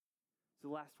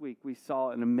last week, we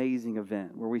saw an amazing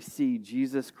event where we see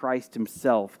Jesus Christ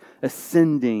himself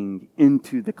ascending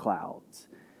into the clouds.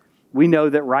 We know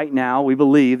that right now, we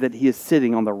believe that he is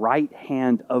sitting on the right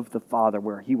hand of the Father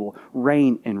where he will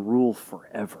reign and rule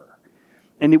forever.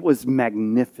 And it was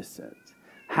magnificent.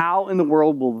 How in the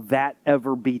world will that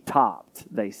ever be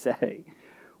topped, they say?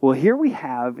 Well, here we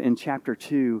have in chapter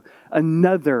 2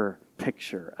 another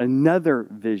picture, another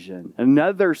vision,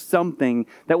 another something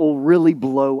that will really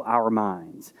blow our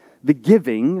minds. The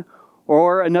giving,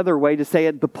 or another way to say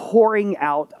it, the pouring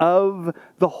out of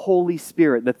the Holy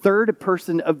Spirit, the third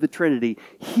person of the Trinity,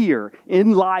 here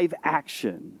in live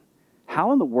action.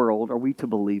 How in the world are we to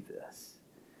believe this?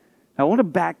 I want to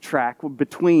backtrack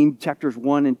between chapters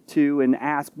 1 and 2 and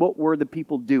ask, what were the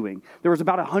people doing? There was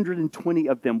about 120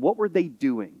 of them. What were they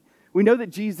doing? We know that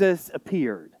Jesus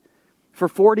appeared for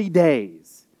 40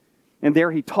 days. And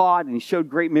there he taught and he showed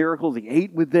great miracles. He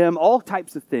ate with them, all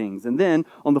types of things. And then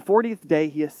on the 40th day,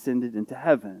 he ascended into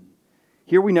heaven.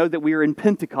 Here we know that we are in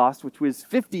Pentecost, which was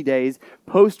 50 days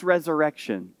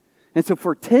post-resurrection. And so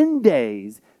for 10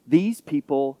 days, these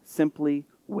people simply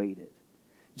waited.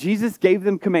 Jesus gave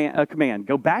them a command.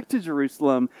 Go back to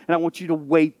Jerusalem, and I want you to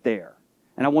wait there.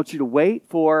 And I want you to wait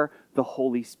for the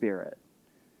Holy Spirit.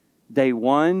 Day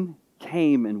 1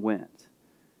 came and went.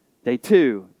 Day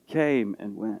 2 came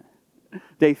and went.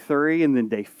 Day 3 and then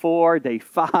day 4, day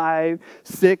 5,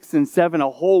 6 and 7. A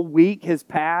whole week has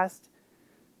passed.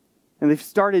 And they've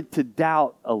started to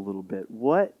doubt a little bit.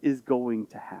 What is going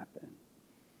to happen?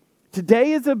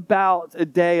 Today is about a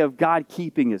day of God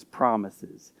keeping his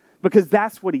promises. Because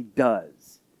that's what he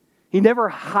does. He never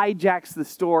hijacks the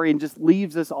story and just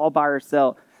leaves us all by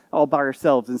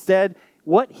ourselves. Instead,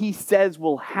 what he says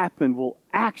will happen will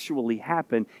actually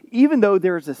happen, even though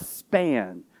there's a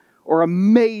span or a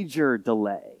major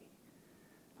delay.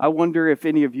 I wonder if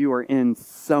any of you are in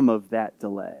some of that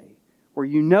delay, where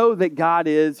you know that God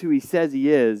is who he says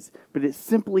he is, but it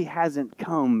simply hasn't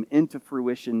come into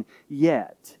fruition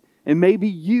yet. And maybe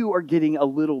you are getting a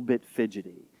little bit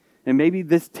fidgety. And maybe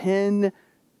this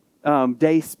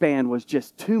 10-day span was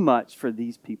just too much for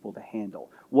these people to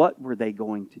handle. What were they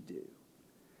going to do?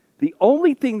 The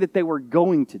only thing that they were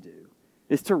going to do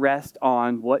is to rest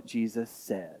on what Jesus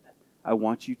said. I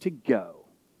want you to go,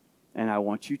 and I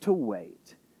want you to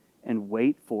wait, and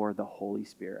wait for the Holy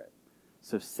Spirit.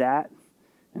 So sat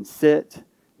and sit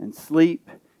and sleep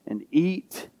and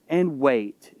eat and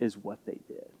wait is what they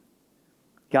did.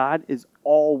 God is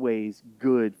always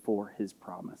good for his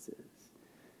promises.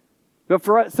 But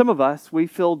for some of us, we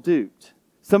feel duped.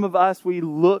 Some of us, we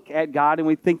look at God and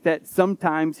we think that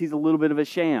sometimes he's a little bit of a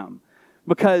sham.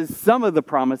 Because some of the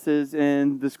promises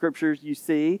in the scriptures you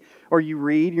see or you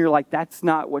read, and you're like, that's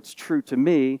not what's true to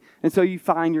me. And so you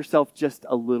find yourself just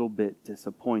a little bit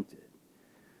disappointed.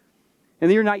 In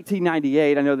the year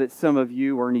 1998, I know that some of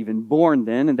you weren't even born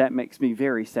then, and that makes me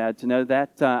very sad to know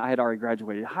that. I had already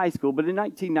graduated high school, but in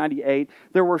 1998,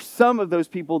 there were some of those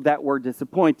people that were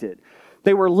disappointed.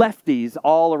 They were lefties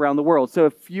all around the world. So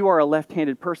if you are a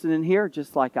left-handed person in here,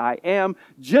 just like I am,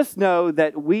 just know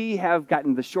that we have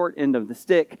gotten the short end of the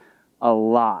stick a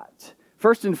lot.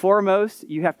 First and foremost,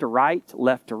 you have to write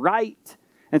left to right.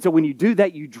 And so when you do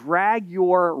that, you drag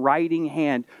your writing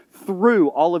hand through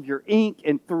all of your ink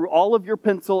and through all of your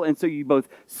pencil. And so you both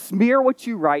smear what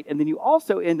you write, and then you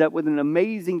also end up with an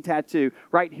amazing tattoo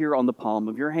right here on the palm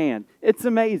of your hand. It's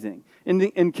amazing.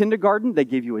 In kindergarten, they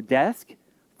give you a desk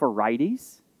for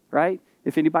righties, right?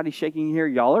 If anybody's shaking here,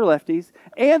 y'all are lefties.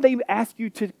 And they ask you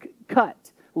to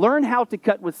cut. Learn how to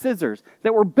cut with scissors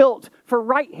that were built for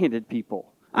right-handed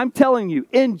people. I'm telling you,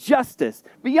 injustice,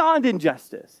 beyond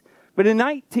injustice. But in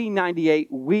 1998,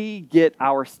 we get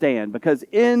our stand because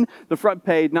in the front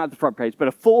page, not the front page, but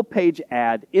a full page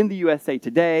ad in the USA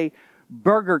Today,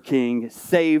 Burger King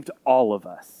saved all of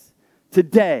us.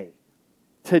 Today,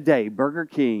 Burger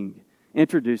King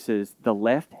introduces the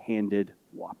left-handed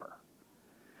Whopper.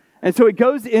 And so it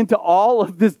goes into all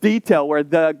of this detail where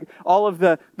all of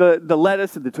the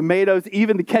lettuce and the tomatoes,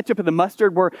 even the ketchup and the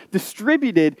mustard were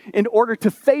distributed in order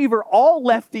to favor all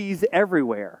lefties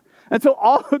everywhere. And so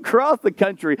all across the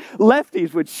country,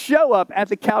 lefties would show up at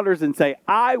the counters and say,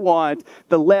 I want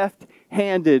the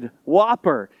left-handed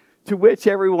Whopper. To which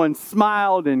everyone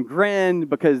smiled and grinned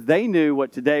because they knew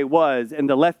what today was and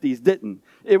the lefties didn't.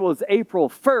 It was April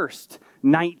 1st,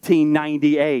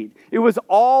 1998. It was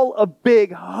all a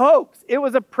big hoax. It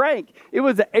was a prank. It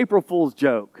was an April Fool's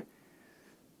joke.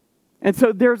 And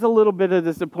so there's a little bit of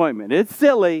disappointment. It's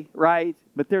silly, right?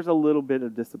 But there's a little bit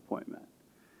of disappointment.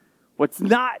 What's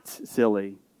not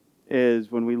silly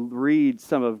is when we read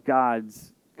some of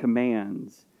God's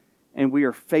commands and we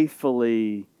are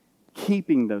faithfully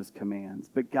keeping those commands,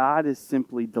 but God is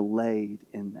simply delayed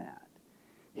in that.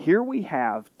 Here we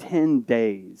have 10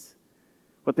 days,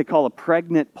 what they call a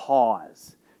pregnant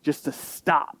pause, just to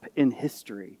stop in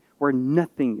history where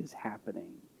nothing is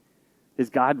happening. Is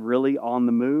God really on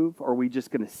the move, or are we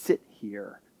just going to sit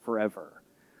here forever?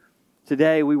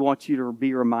 Today, we want you to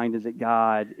be reminded that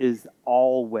God is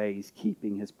always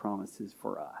keeping his promises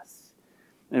for us.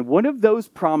 And one of those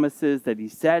promises that he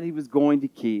said he was going to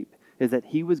keep is that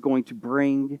he was going to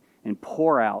bring and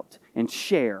pour out and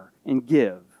share and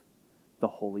give the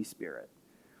Holy Spirit.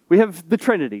 We have the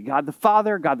Trinity, God the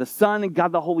Father, God the Son, and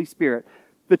God the Holy Spirit.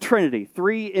 The Trinity,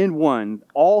 3 in 1,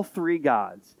 all 3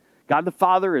 gods. God the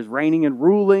Father is reigning and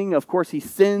ruling. Of course, he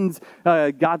sends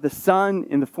God the Son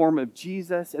in the form of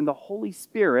Jesus. And the Holy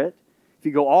Spirit, if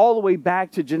you go all the way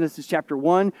back to Genesis chapter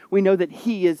 1, we know that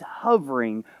he is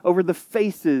hovering over the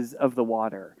faces of the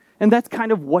water. And that's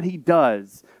kind of what he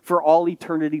does for all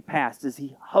eternity past, as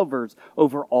he hovers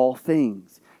over all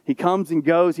things. He comes and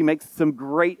goes. He makes some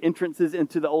great entrances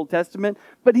into the Old Testament,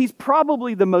 but he's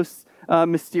probably the most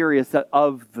mysterious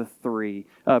of the 3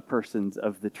 persons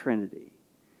of the Trinity.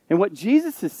 And what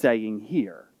Jesus is saying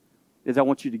here is, I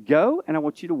want you to go and I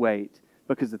want you to wait,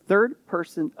 because the third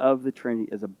person of the Trinity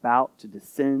is about to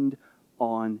descend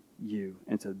on you.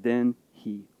 And so then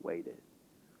he waited.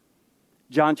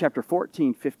 John chapter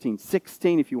 14, 15,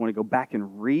 16, if you want to go back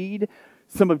and read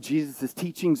some of Jesus'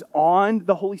 teachings on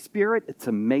the Holy Spirit, it's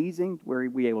amazing where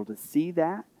we're able to see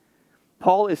that.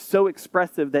 Paul is so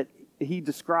expressive that he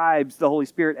describes the Holy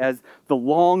Spirit as the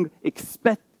long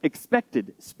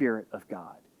expected Spirit of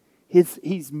God.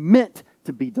 He's meant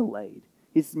to be delayed.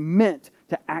 He's meant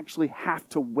to actually have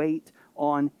to wait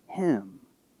on him.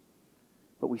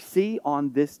 But we see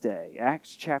on this day,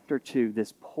 Acts chapter 2,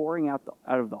 this pouring out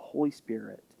of the Holy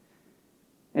Spirit,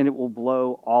 and it will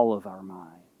blow all of our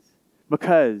minds.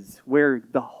 Because where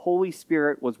the Holy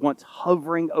Spirit was once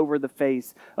hovering over the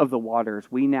face of the waters,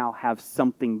 we now have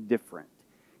something different.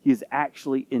 He is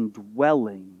actually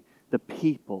indwelling the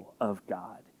people of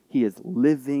God. He is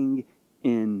living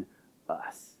in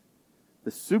us.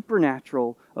 The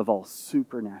supernatural of all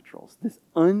supernaturals. This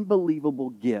unbelievable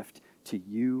gift to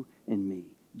you and me.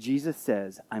 Jesus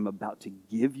says, I'm about to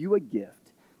give you a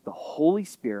gift, the Holy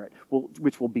Spirit,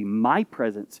 which will be my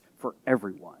presence for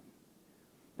everyone.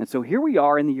 And so here we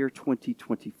are in the year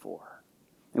 2024.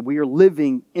 And we are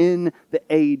living in the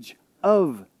age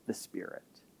of the Spirit.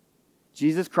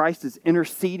 Jesus Christ is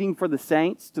interceding for the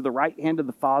saints to the right hand of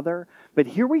the Father. But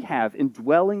here we have,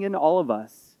 indwelling in all of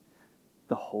us,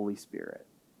 the Holy Spirit.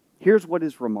 Here's what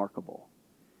is remarkable.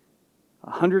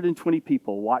 120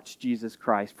 people watched Jesus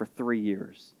Christ for 3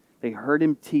 years. They heard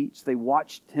him teach. They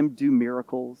watched him do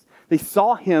miracles. They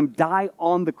saw him die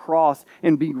on the cross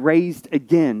and be raised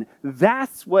again.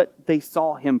 That's what they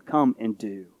saw him come and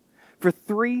do. For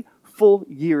 3 full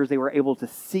years, they were able to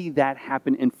see that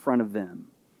happen in front of them.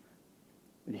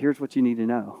 But here's what you need to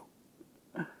know.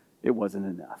 It wasn't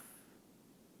enough.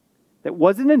 It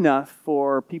wasn't enough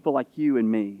for people like you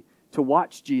and me to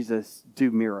watch Jesus do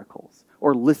miracles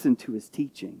or listen to his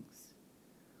teachings.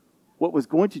 What was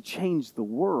going to change the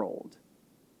world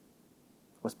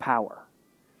was power.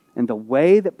 And the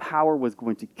way that power was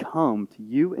going to come to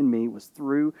you and me was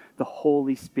through the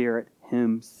Holy Spirit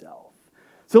himself.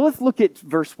 So let's look at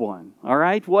verse 1, all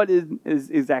right? What is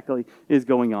exactly is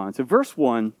going on? So verse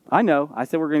 1, I know, I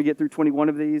said we're going to get through 21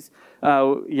 of these.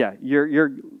 Your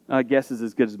guess is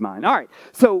as good as mine. All right,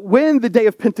 so when the day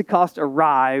of Pentecost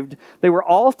arrived, they were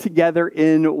all together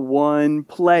in one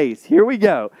place. Here we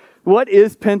go. What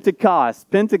is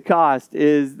Pentecost? Pentecost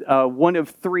is one of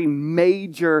 3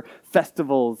 major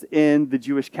festivals in the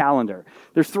Jewish calendar.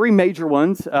 There's 3 major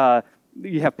ones.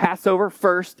 You have Passover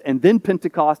first, and then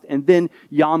Pentecost, and then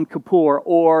Yom Kippur,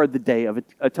 or the Day of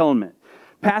Atonement.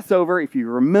 Passover, if you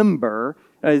remember,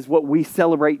 is what we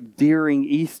celebrate during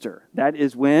Easter. That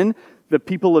is when the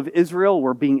people of Israel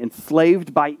were being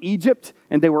enslaved by Egypt,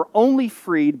 and they were only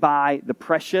freed by the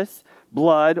precious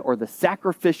blood or the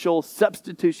sacrificial,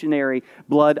 substitutionary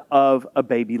blood of a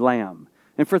baby lamb.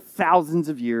 And for thousands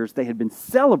of years, they had been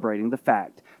celebrating the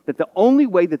fact that the only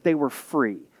way that they were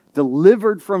free,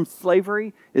 delivered from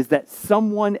slavery, is that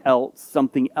someone else,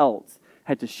 something else,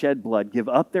 had to shed blood, give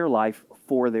up their life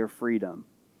for their freedom.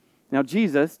 Now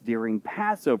Jesus, during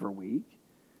Passover week,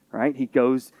 right, he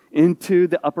goes into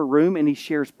the upper room and he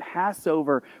shares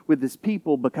Passover with his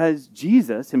people because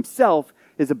Jesus himself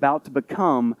is about to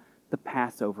become the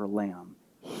Passover lamb.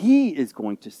 He is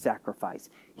going to sacrifice.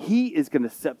 He is going to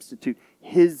substitute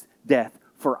his death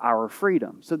for our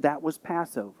freedom. So that was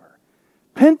Passover.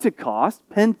 Pentecost,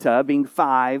 Penta being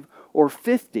 5 or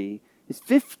 50, is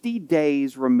 50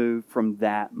 days removed from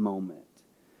that moment.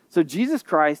 So Jesus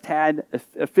Christ had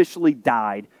officially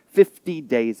died 50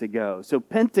 days ago. So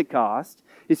Pentecost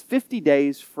is 50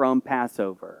 days from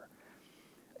Passover.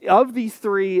 Of these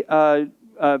three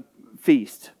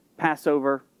feasts,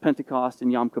 Passover, Pentecost,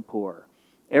 and Yom Kippur,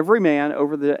 every man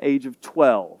over the age of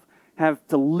 12 have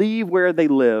to leave where they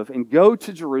live and go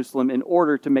to Jerusalem in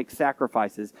order to make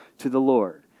sacrifices to the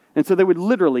Lord. And so they would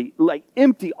literally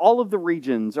empty all of the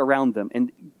regions around them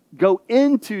and go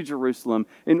into Jerusalem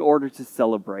in order to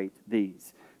celebrate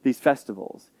these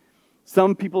festivals.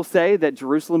 Some people say that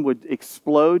Jerusalem would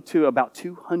explode to about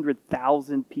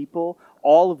 200,000 people,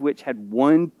 all of which had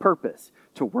one purpose: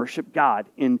 to worship God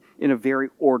in a very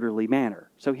orderly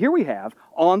manner. So here we have,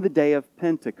 on the day of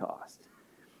Pentecost,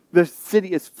 the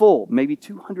city is full, maybe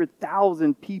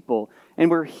 200,000 people,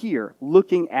 and we're here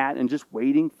looking at and just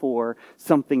waiting for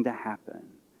something to happen.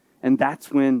 And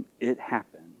that's when it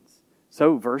happens.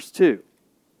 So verse 2,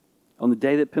 on the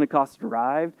day that Pentecost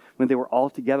arrived, when they were all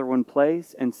together in one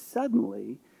place, and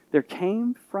suddenly there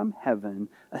came from heaven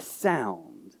a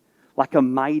sound like a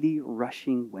mighty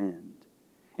rushing wind.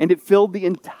 And it filled the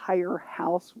entire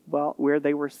house where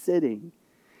they were sitting.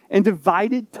 And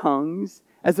divided tongues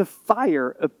as a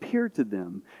fire appeared to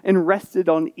them and rested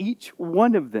on each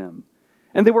one of them.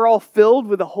 And they were all filled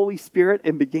with the Holy Spirit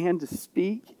and began to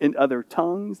speak in other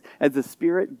tongues as the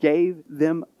Spirit gave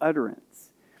them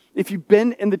utterance. If you've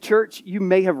been in the church, you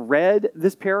may have read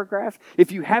this paragraph.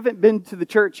 If you haven't been to the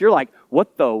church, you're like,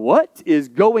 what is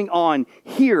going on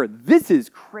here? This is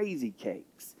crazy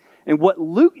cakes. And what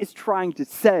Luke is trying to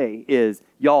say is,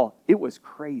 y'all, it was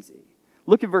crazy.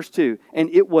 Look at verse 2. And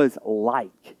it was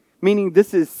like. Meaning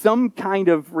this is some kind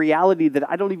of reality that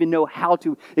I don't even know how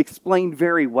to explain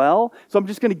very well. So I'm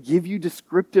just going to give you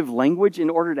descriptive language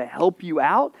in order to help you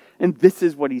out. And this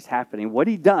is what he's happening. What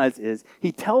he does is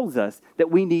he tells us that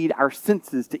we need our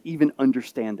senses to even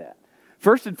understand that.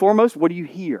 First and foremost, what do you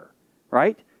hear?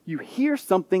 Right? You hear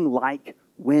something like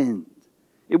wind.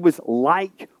 It was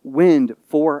like wind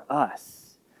for us.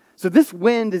 So this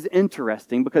wind is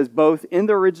interesting because both in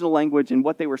the original language and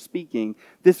what they were speaking,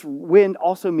 this wind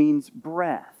also means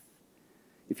breath.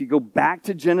 If you go back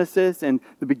to Genesis and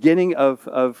the beginning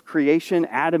of creation,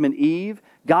 Adam and Eve,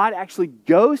 God actually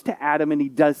goes to Adam and he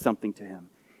does something to him.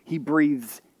 He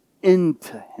breathes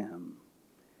into him.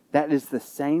 That is the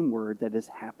same word that is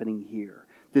happening here.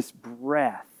 This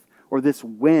breath or this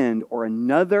wind, or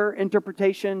another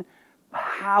interpretation,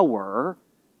 power,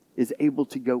 is able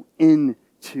to go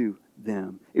into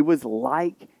them. It was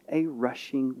like a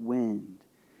rushing wind.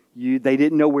 They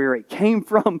didn't know where it came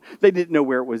from. They didn't know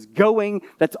where it was going.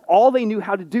 That's all they knew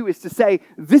how to do, is to say,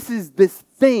 this is this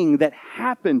thing that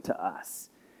happened to us.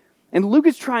 And Luke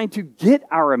is trying to get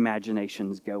our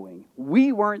imaginations going.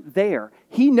 We weren't there.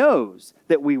 He knows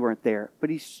that we weren't there, but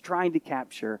he's trying to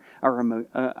capture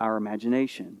our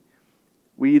imagination.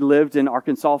 We lived in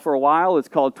Arkansas for a while. It's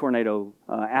called Tornado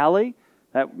Alley.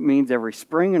 That means every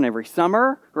spring and every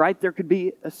summer, right, there could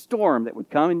be a storm that would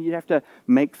come and you'd have to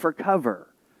make for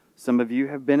cover. Some of you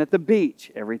have been at the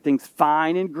beach. Everything's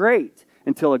fine and great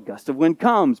until a gust of wind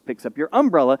comes, picks up your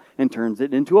umbrella, and turns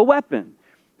it into a weapon.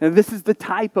 And this is the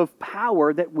type of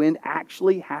power that wind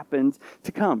actually happens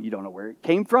to come. You don't know where it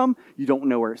came from. You don't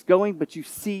know where it's going, but you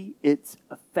see its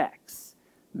effects.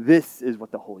 This is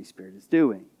what the Holy Spirit is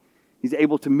doing. He's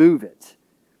able to move it.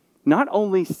 Not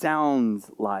only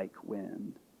sounds like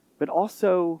wind, but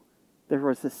also there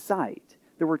was a sight.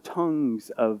 There were tongues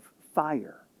of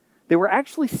fire. They were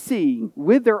actually seeing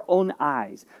with their own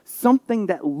eyes something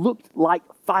that looked like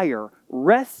fire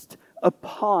rest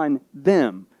upon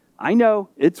them. I know,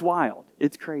 it's wild.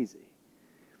 It's crazy.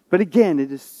 But again,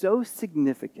 it is so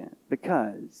significant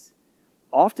because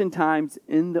oftentimes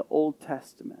in the Old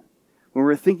Testament, when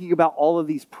we're thinking about all of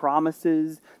these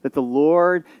promises that the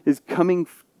Lord is coming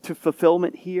to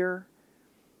fulfillment here,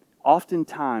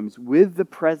 oftentimes with the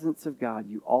presence of God,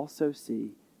 you also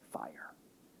see fire.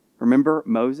 Remember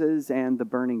Moses and the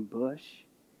burning bush?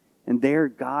 And there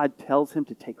God tells him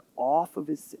to take off of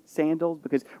his sandals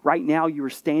because right now you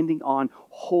are standing on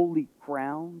holy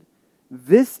ground.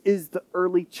 This is the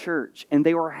early church, and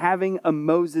they were having a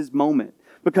Moses moment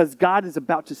because God is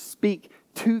about to speak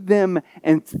to them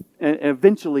and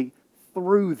eventually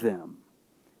through them.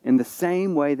 In the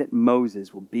same way that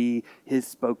Moses will be his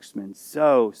spokesman,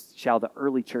 so shall the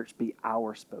early church be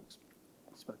our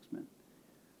spokesman.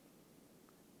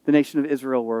 The nation of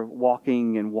Israel were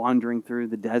walking and wandering through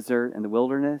the desert and the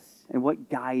wilderness, and what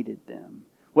guided them?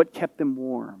 What kept them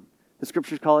warm? The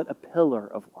scriptures call it a pillar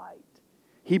of light.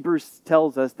 Hebrews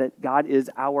tells us that God is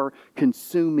our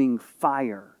consuming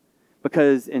fire,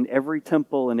 because in every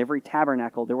temple and every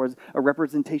tabernacle, there was a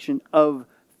representation of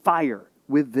fire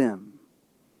with them.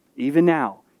 Even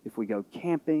now, if we go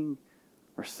camping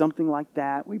or something like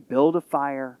that, we build a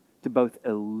fire to both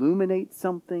illuminate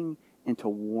something and to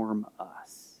warm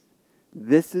us.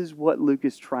 This is what Luke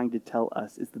is trying to tell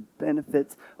us is the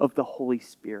benefits of the Holy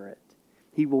Spirit.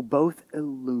 He will both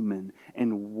illumine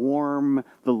and warm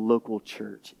the local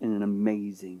church in an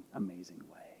amazing, amazing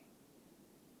way.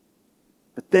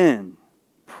 But then,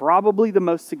 probably the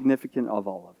most significant of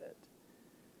all of it,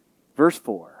 verse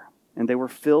 4, and they were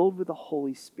filled with the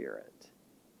Holy Spirit.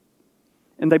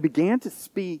 And they began to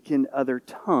speak in other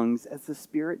tongues as the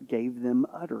Spirit gave them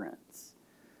utterance.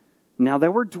 Now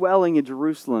there were dwelling in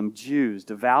Jerusalem Jews,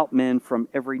 devout men from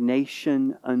every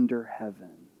nation under heaven.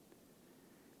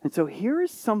 And so here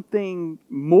is something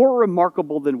more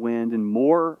remarkable than wind and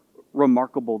more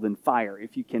remarkable than fire,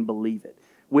 if you can believe it.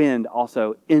 Wind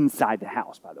also inside the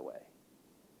house, by the way.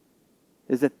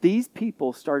 Is that these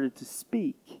people started to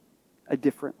speak a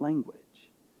different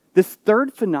language. This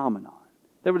third phenomenon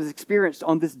that was experienced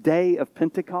on this day of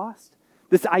Pentecost,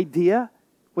 this idea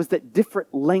was that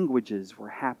different languages were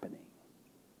happening.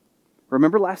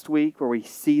 Remember last week where we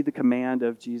see the command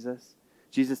of Jesus?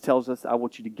 Jesus tells us, I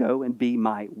want you to go and be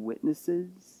my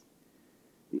witnesses.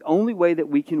 The only way that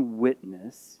we can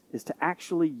witness is to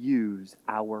actually use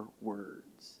our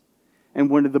words. And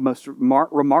one of the most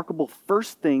remarkable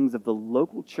first things of the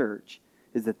local church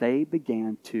is that they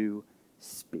began to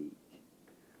speak.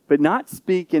 But not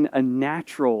speak in a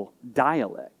natural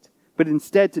dialect, but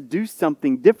instead to do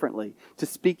something differently, to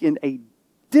speak in a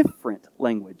different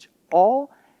language,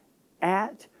 all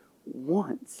at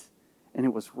once. And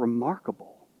it was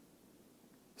remarkable.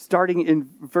 Starting in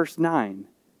verse 9,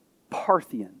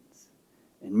 Parthians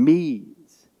and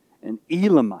Medes and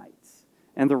Elamites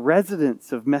and the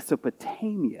residents of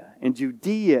Mesopotamia and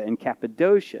Judea and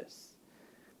Cappadocia,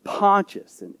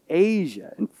 Pontus and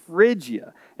Asia and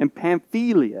Phrygia and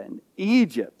Pamphylia and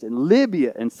Egypt and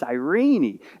Libya and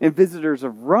Cyrene and visitors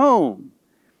of Rome.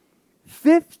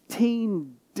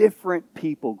 15 different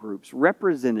people groups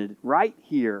represented right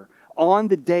here on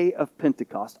the day of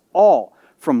Pentecost, all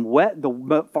from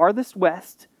the farthest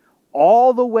west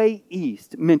all the way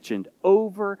east, mentioned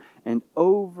over and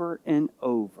over and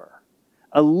over.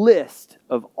 A list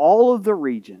of all of the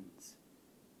regions,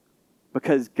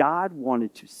 because God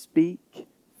wanted to speak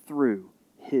through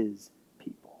His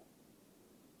people.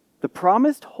 The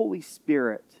promised Holy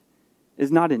Spirit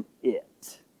is not an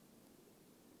it.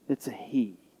 It's a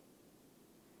He.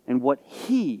 And what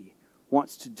He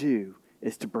wants to do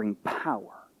is to bring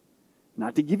power.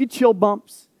 Not to give you chill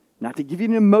bumps, not to give you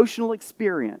an emotional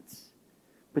experience,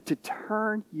 but to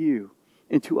turn you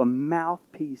into a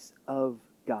mouthpiece of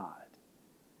God.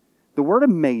 The word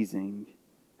amazing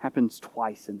happens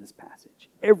twice in this passage.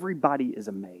 Everybody is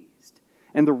amazed.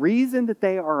 And the reason that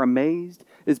they are amazed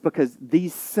is because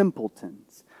these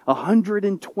simpletons,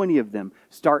 120 of them,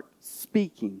 start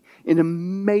speaking in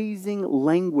amazing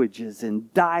languages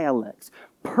and dialects,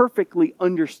 perfectly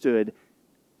understood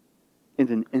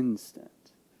in an instant.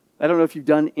 I don't know if you've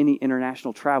done any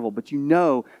international travel, but you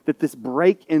know that this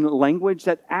break in language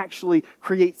that actually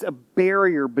creates a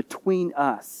barrier between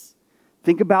us.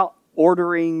 Think about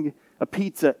ordering a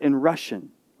pizza in Russian,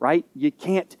 right? You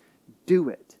can't do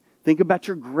it. Think about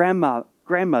your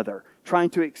grandmother trying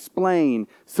to explain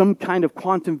some kind of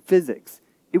quantum physics.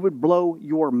 It would blow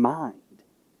your mind.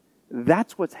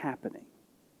 That's what's happening.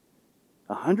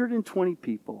 120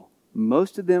 people,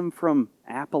 most of them from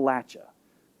Appalachia,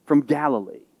 from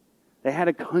Galilee. They had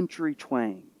a country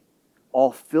twang,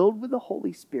 all filled with the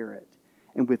Holy Spirit,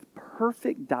 and with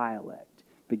perfect dialect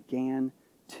began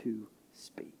to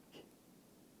speak.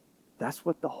 That's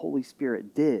what the Holy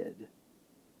Spirit did.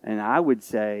 And I would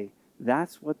say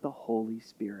that's what the Holy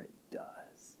Spirit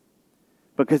does.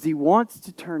 Because He wants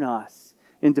to turn us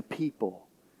into people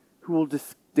who will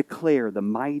declare the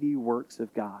mighty works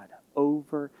of God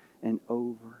over and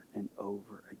over and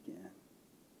over again.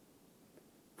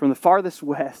 From the farthest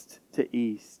west to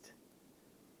east,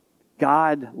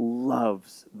 God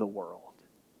loves the world.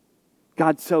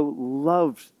 God so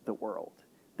loved the world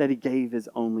that He gave His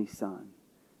only Son,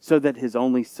 so that His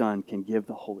only Son can give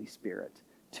the Holy Spirit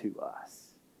to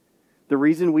us. The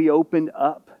reason we opened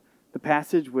up the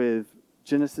passage with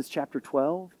Genesis chapter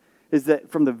 12 is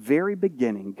that from the very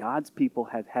beginning, God's people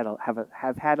have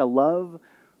had a love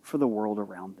for the world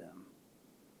around them.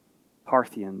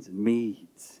 Parthians and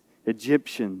Medes,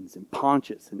 Egyptians and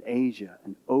Pontus and Asia,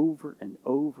 and over and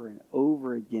over and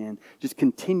over again, just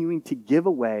continuing to give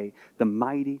away the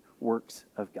mighty works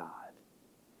of God.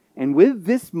 And with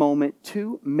this moment,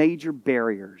 two major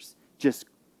barriers just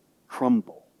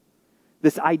crumble.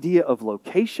 This idea of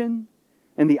location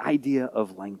and the idea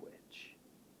of language.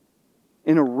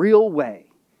 In a real way,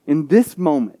 in this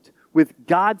moment, with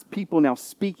God's people now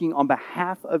speaking on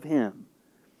behalf of Him,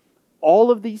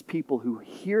 all of these people who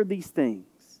hear these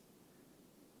things,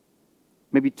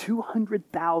 maybe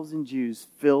 200,000 Jews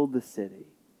filled the city,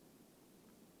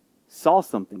 saw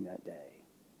something that day,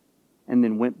 and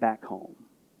then went back home.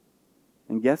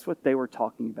 And guess what they were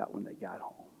talking about when they got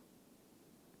home?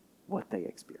 What they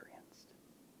experienced.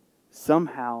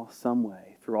 Somehow, some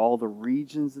way, through all the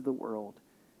regions of the world,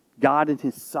 God in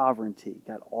His sovereignty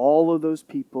got all of those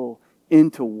people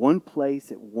into one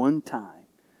place at one time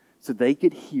so they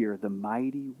could hear the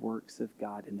mighty works of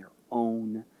God in their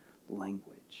own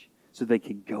language, so they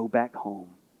could go back home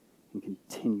and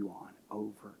continue on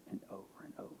over and over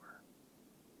and over.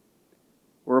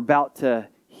 We're about to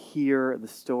hear the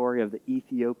story of the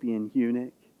Ethiopian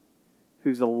eunuch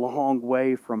who's a long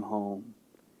way from home.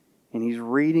 And he's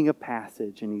reading a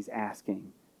passage and he's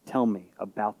asking, tell me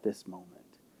about this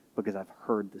moment, because I've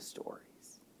heard the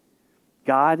stories.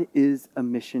 God is a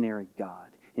missionary God,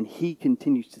 and He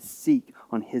continues to seek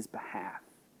on His behalf.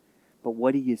 But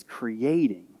what He is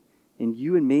creating in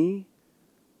you and me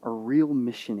are real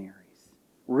missionaries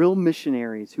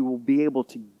who will be able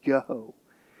to go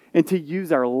and to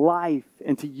use our life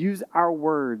and to use our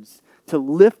words to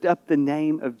lift up the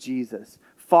name of Jesus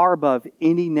far above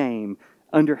any name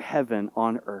under heaven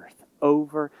on earth,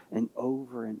 over and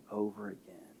over and over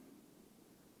again.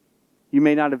 You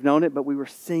may not have known it, but we were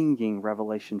singing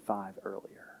Revelation 5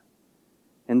 earlier.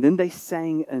 And then they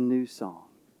sang a new song,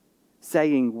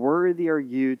 saying, "Worthy are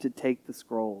you to take the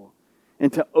scroll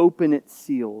and to open its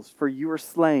seals, for you are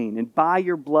slain, and by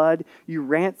your blood you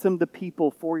ransomed the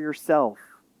people for yourself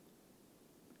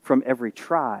from every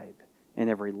tribe and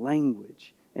every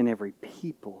language and every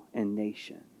people and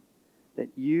nation, that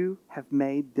you have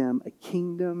made them a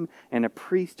kingdom and a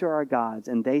priest to our gods,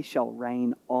 and they shall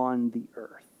reign on the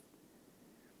earth."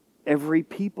 Every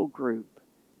people group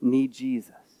needs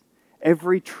Jesus.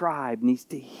 Every tribe needs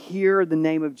to hear the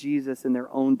name of Jesus in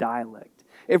their own dialect.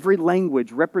 Every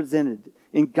language represented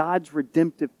in God's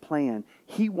redemptive plan.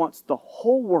 He wants the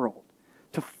whole world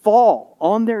to fall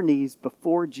on their knees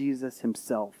before Jesus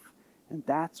Himself. And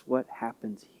that's what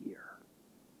happens here.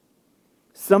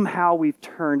 Somehow we've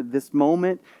turned this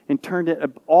moment and turned it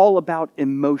all about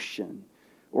emotion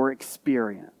or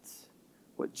experience.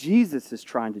 What Jesus is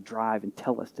trying to drive and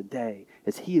tell us today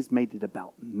is He has made it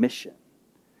about mission.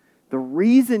 The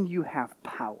reason you have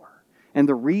power and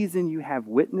the reason you have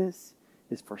witness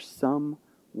is for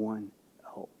someone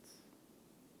else.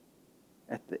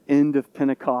 At the end of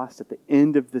Pentecost, at the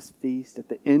end of this feast, at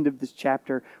the end of this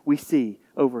chapter, we see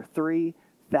over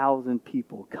 3,000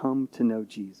 people come to know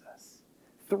Jesus.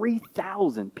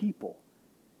 3,000 people,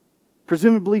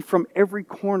 presumably from every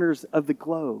corners of the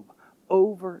globe,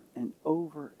 over and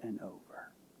over and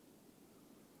over.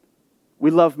 We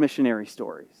love missionary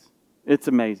stories. It's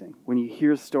amazing. When you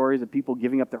hear stories of people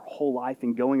giving up their whole life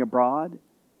and going abroad,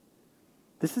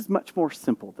 this is much more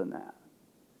simple than that.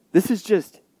 This is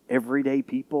just everyday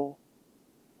people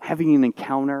having an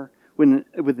encounter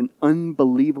with an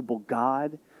unbelievable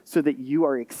God so that you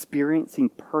are experiencing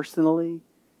personally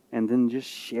and then just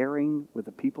sharing with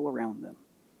the people around them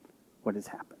what has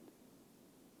happened.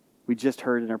 We just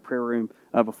heard in our prayer room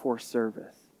before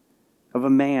service of a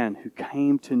man who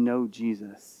came to know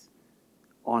Jesus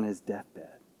on his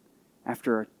deathbed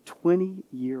after a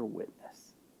 20-year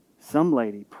witness. Some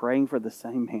lady praying for the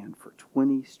same man for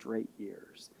 20 straight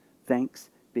years. Thanks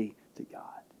be to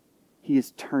God. He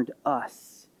has turned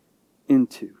us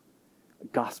into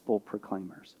gospel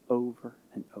proclaimers over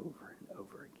and over and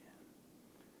over again.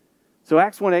 So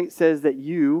Acts 1:8 says that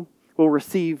you will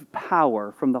receive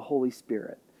power from the Holy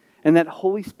Spirit. And that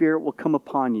Holy Spirit will come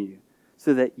upon you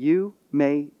so that you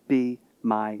may be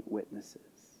my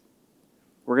witnesses.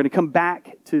 We're going to come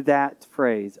back to that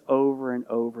phrase over and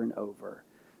over and over.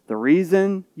 The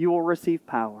reason you will receive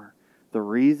power, the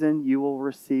reason you will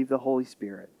receive the Holy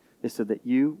Spirit is so that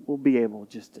you will be able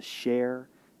just to share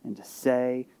and to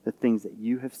say the things that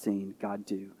you have seen God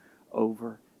do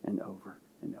over and over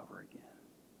and over again.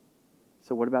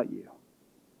 So what about you?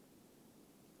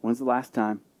 When's the last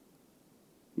time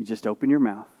you just opened your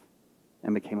mouth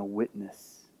and became a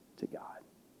witness to God?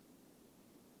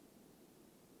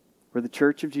 We're the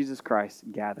Church of Jesus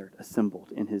Christ gathered,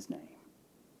 assembled in His name.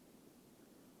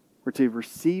 We're to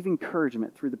receive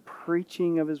encouragement through the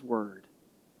preaching of His Word.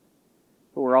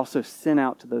 But we're also sent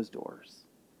out to those doors,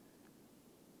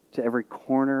 to every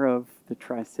corner of the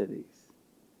Tri-Cities,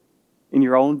 in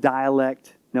your own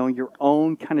dialect, knowing your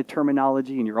own kind of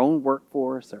terminology in your own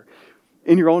workforce, or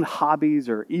in your own hobbies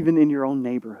or even in your own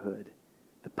neighborhood,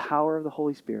 the power of the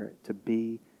Holy Spirit to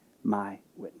be my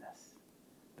witness.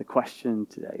 The question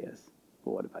today is,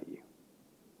 well, what about you?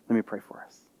 Let me pray for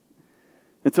us.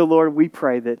 And so, Lord, we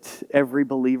pray that every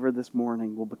believer this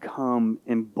morning will become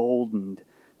emboldened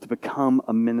to become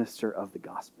a minister of the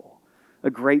gospel,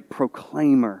 a great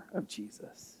proclaimer of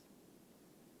Jesus.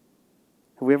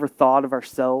 Have we ever thought of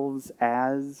ourselves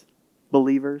as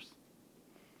believers?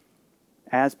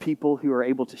 As people who are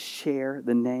able to share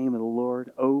the name of the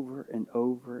Lord over and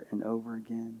over and over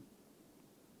again?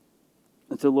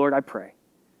 And so, Lord, I pray,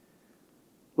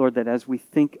 Lord, that as we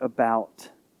think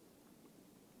about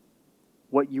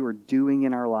what you are doing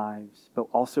in our lives, but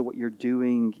also what you're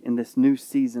doing in this new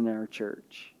season in our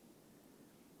church,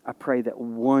 I pray that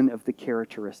one of the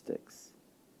characteristics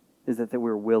is that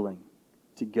we're willing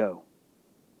to go,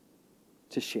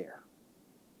 to share,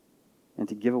 and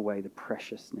to give away the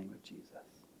precious name of Jesus.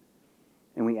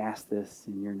 And we ask this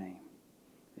in your name.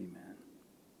 Amen.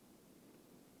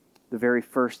 The very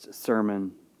first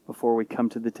sermon before we come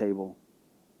to the table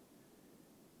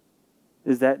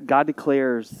is that God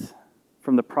declares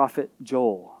from the prophet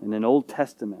Joel in an Old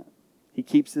Testament, he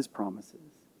keeps his promises.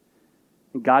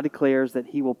 And God declares that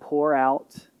he will pour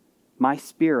out my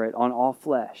Spirit on all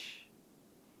flesh.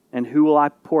 And who will I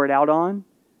pour it out on?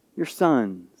 Your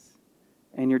sons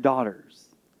and your daughters.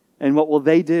 And what will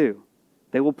they do?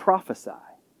 They will prophesy.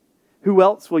 Who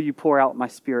else will you pour out my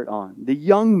Spirit on? The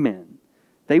young men.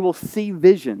 They will see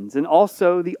visions, and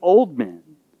also the old men.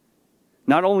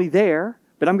 Not only there,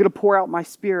 but I'm going to pour out my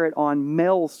Spirit on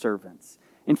male servants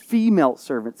and female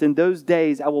servants. In those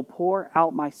days, I will pour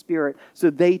out my Spirit so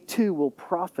they too will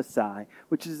prophesy,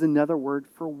 which is another word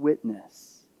for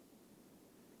witness.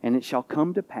 And it shall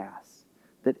come to pass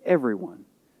that everyone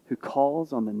who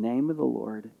calls on the name of the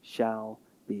Lord shall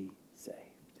be saved.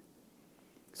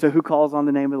 So who calls on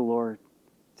the name of the Lord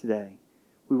today?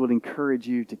 We would encourage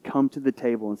you to come to the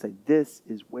table and say, this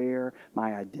is where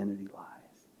my identity lies.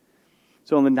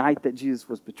 So on the night that Jesus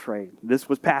was betrayed, this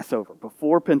was Passover,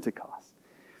 before Pentecost,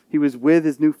 he was with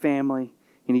his new family,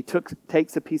 and he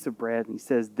takes a piece of bread, and he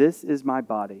says, this is my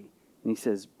body, and he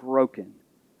says, broken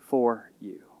for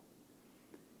you.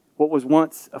 What was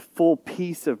once a full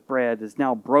piece of bread is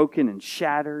now broken and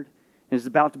shattered, and is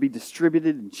about to be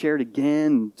distributed and shared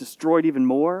again and destroyed even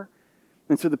more.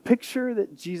 And so the picture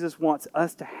that Jesus wants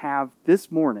us to have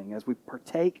this morning as we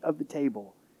partake of the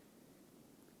table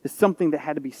is something that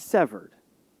had to be severed,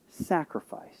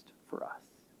 sacrificed for us.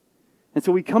 And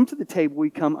so we come to the table, we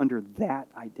come under that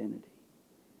identity.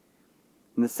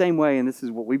 In the same way, and this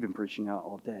is what we've been preaching out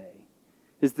all day,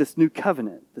 is this new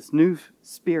covenant, this new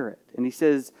Spirit. And he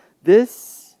says,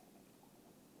 this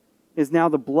is now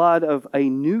the blood of a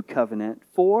new covenant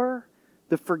for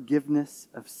the forgiveness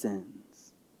of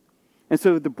sins. And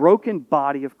so the broken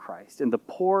body of Christ and the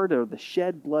poured or the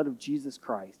shed blood of Jesus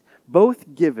Christ,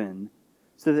 both given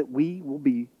so that we will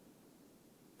be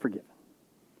forgiven.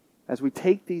 As we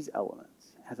take these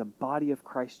elements as a body of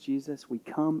Christ Jesus, we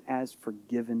come as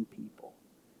forgiven people.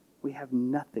 We have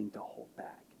nothing to hold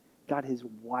back. God has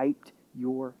wiped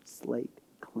your slate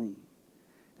clean.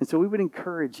 And so we would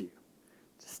encourage you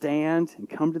to stand and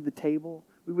come to the table.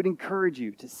 We would encourage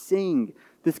you to sing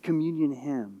this communion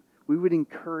hymn. We would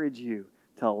encourage you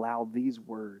to allow these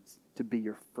words to be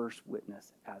your first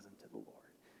witness as unto the Lord.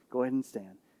 Go ahead and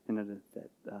stand, and know that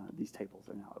these tables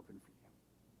are now open.